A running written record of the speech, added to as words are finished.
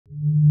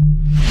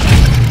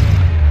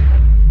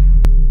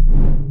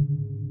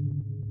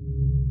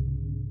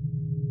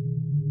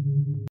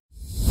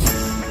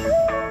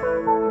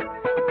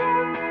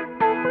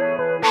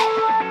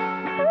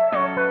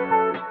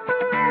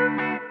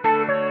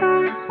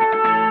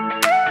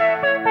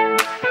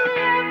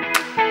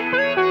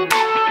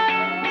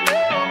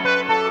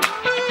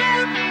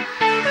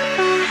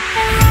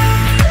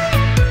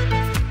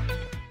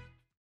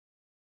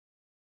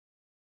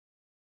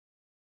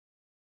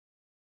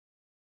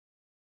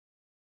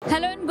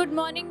Hello and good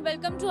morning.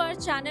 Welcome to our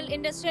channel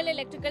Industrial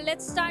Electrical.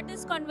 Let's start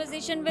this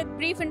conversation with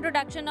brief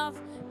introduction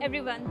of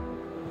everyone.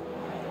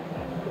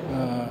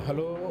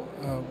 Hello,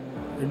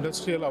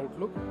 Industrial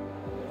Outlook.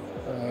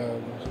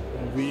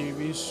 We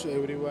wish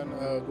everyone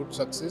a good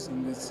success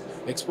in this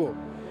expo.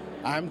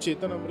 I am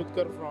Chetan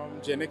Amrutkar from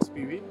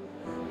Genxpv.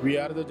 We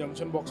are the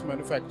junction box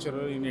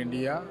manufacturer in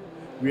India.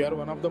 We are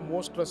one of the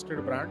most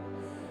trusted brand.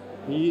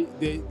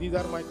 These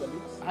are my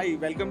colleagues. Hi,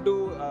 welcome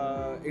to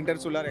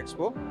Intersolar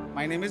Expo.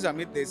 My name is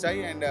Amit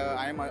Desai and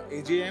I am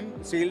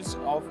AGM Sales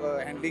of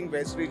Handling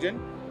West Region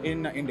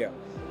in India.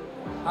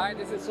 Hi,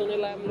 this is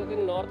Sunil. I am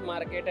looking North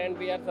Market and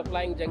we are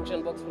supplying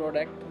junction box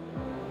product.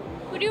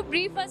 Could you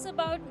brief us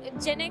about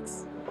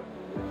GenX?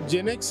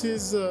 GenX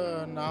is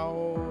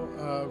now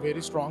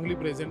very strongly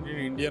present in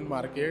Indian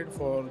market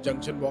for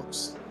junction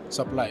box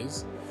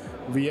supplies.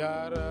 We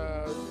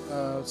are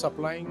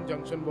supplying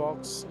junction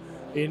box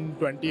in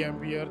 20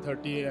 ampere,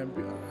 30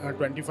 ampere,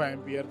 25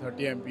 ampere,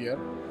 30 ampere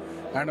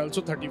and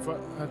also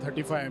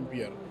 35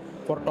 ampere.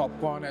 For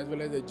TopCon as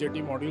well as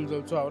HJT modules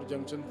also our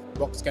junction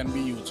box can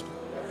be used.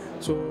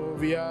 So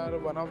we are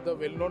one of the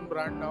well-known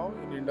brand now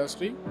in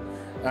industry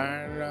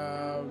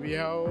and we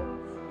have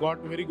got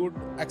very good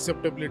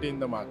acceptability in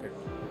the market.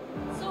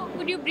 So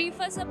could you brief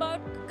us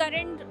about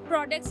current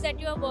products that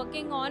you are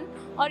working on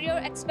or your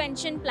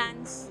expansion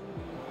plans?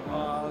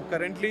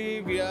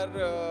 Currently, we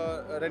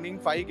are running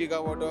 5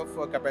 gigawatt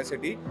of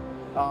capacity.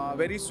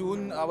 Very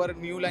soon, our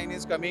new line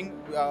is coming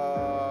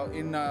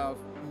in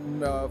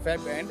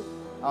Feb end.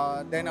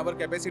 Then our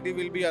capacity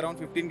will be around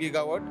 15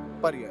 gigawatt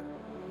per year.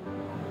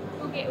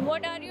 Okay,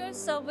 what are your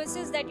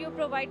services that you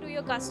provide to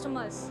your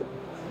customers?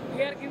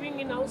 We are giving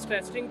in-house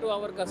testing to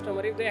our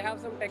customer. If they have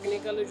some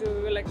technical issue,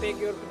 we will take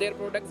their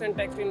products and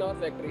test in our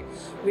factory.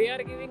 We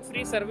are giving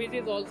free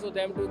services also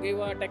them to give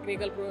a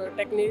technical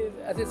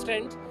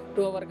assistance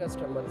to our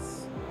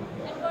customers.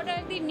 And what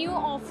are the new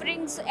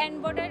offerings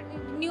and what are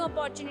new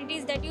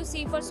opportunities that you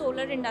see for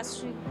solar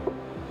industry?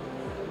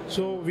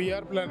 So we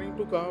are planning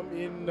to come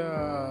in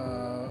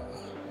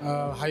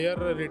higher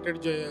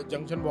rated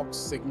junction box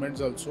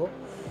segments also.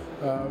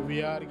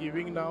 We are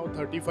giving now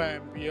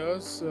 35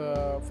 amperes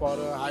for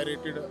high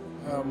rated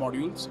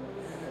modules.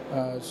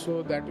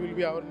 So that will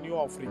be our new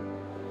offering.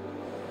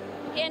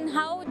 And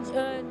how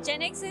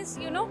GenX is,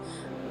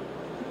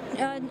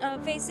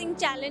 facing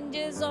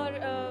challenges or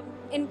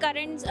in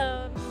current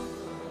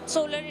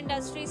solar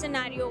industry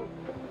scenario?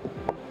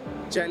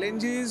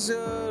 Challenges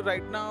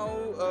right now,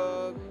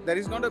 there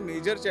is not a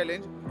major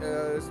challenge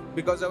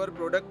because our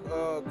product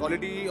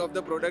quality of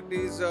the product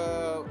is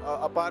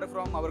apart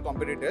from our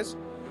competitors.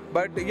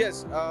 But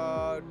yes,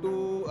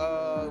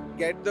 to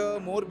get the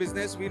more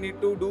business, we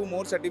need to do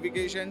more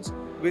certifications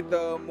with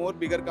more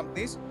bigger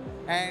companies,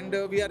 and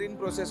we are in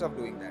process of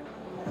doing that.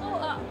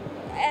 So,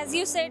 as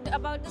you said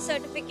about the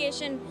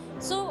certification,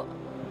 so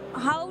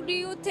how do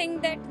you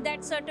think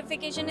that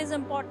certification is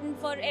important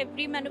for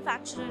every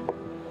manufacturer?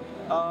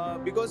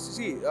 Because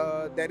see,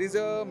 there is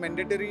a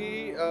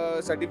mandatory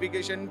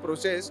certification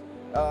process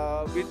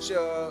which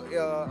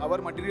our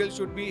material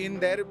should be in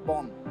their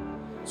BOM.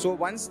 So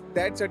once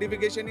that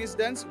certification is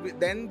done,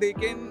 then they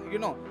can,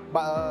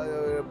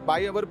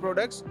 buy our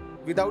products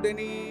without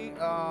any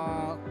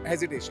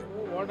hesitation.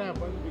 What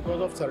happens because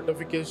of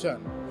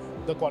certification?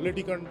 The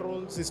quality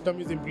control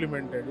system is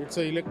implemented. It's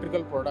an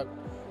electrical product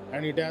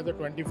and it has a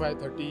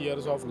 25-30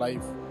 years of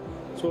life.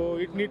 So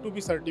it need to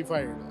be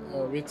certified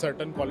with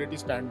certain quality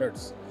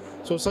standards.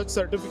 So such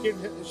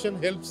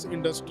certification helps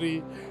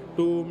industry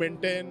to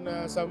maintain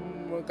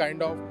some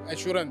kind of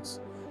assurance,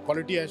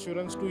 quality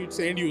assurance to its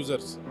end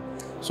users.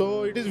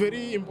 So it is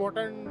very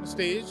important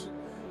stage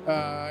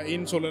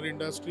in solar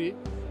industry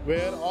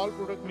where all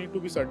products need to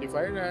be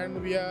certified,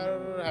 and we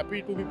are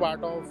happy to be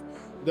part of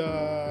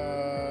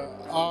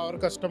our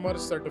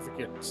customers'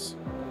 certificates.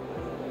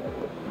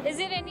 Is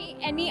there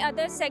any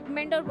other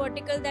segment or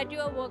vertical that you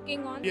are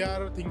working on? We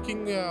are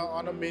thinking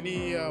on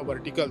many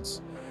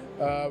verticals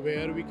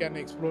where we can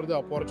explore the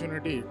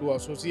opportunity to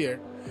associate.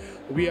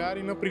 We are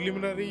in a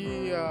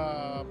preliminary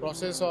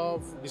process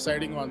of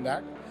deciding on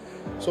that.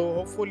 So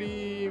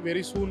hopefully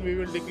very soon we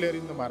will declare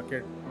in the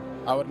market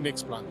our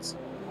next plans.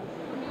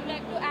 Would you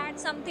like to add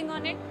something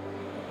on it?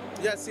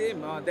 Yeah,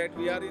 same. That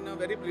we are in a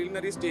very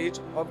preliminary stage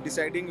of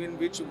deciding in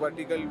which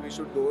vertical we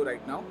should go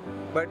right now.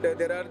 But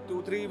there are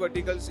 2-3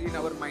 verticals in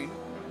our mind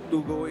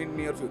to go in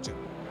near future.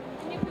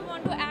 And if you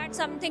want to add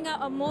something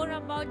more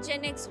about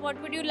GenX,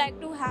 what would you like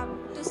to have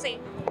to say?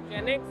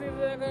 GenX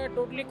is a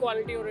totally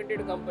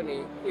quality-oriented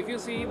company. If you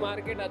see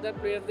market, other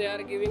players, they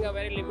are giving a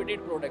very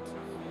limited products.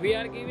 We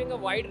are giving a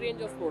wide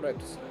range of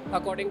products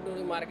according to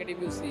the market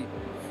if you see.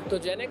 So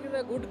GenX is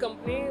a good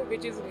company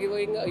which is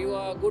giving you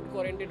a good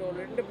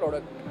quality-oriented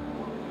product.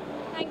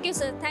 Thank you,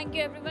 sir. Thank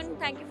you, everyone.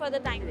 Thank you for the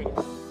time.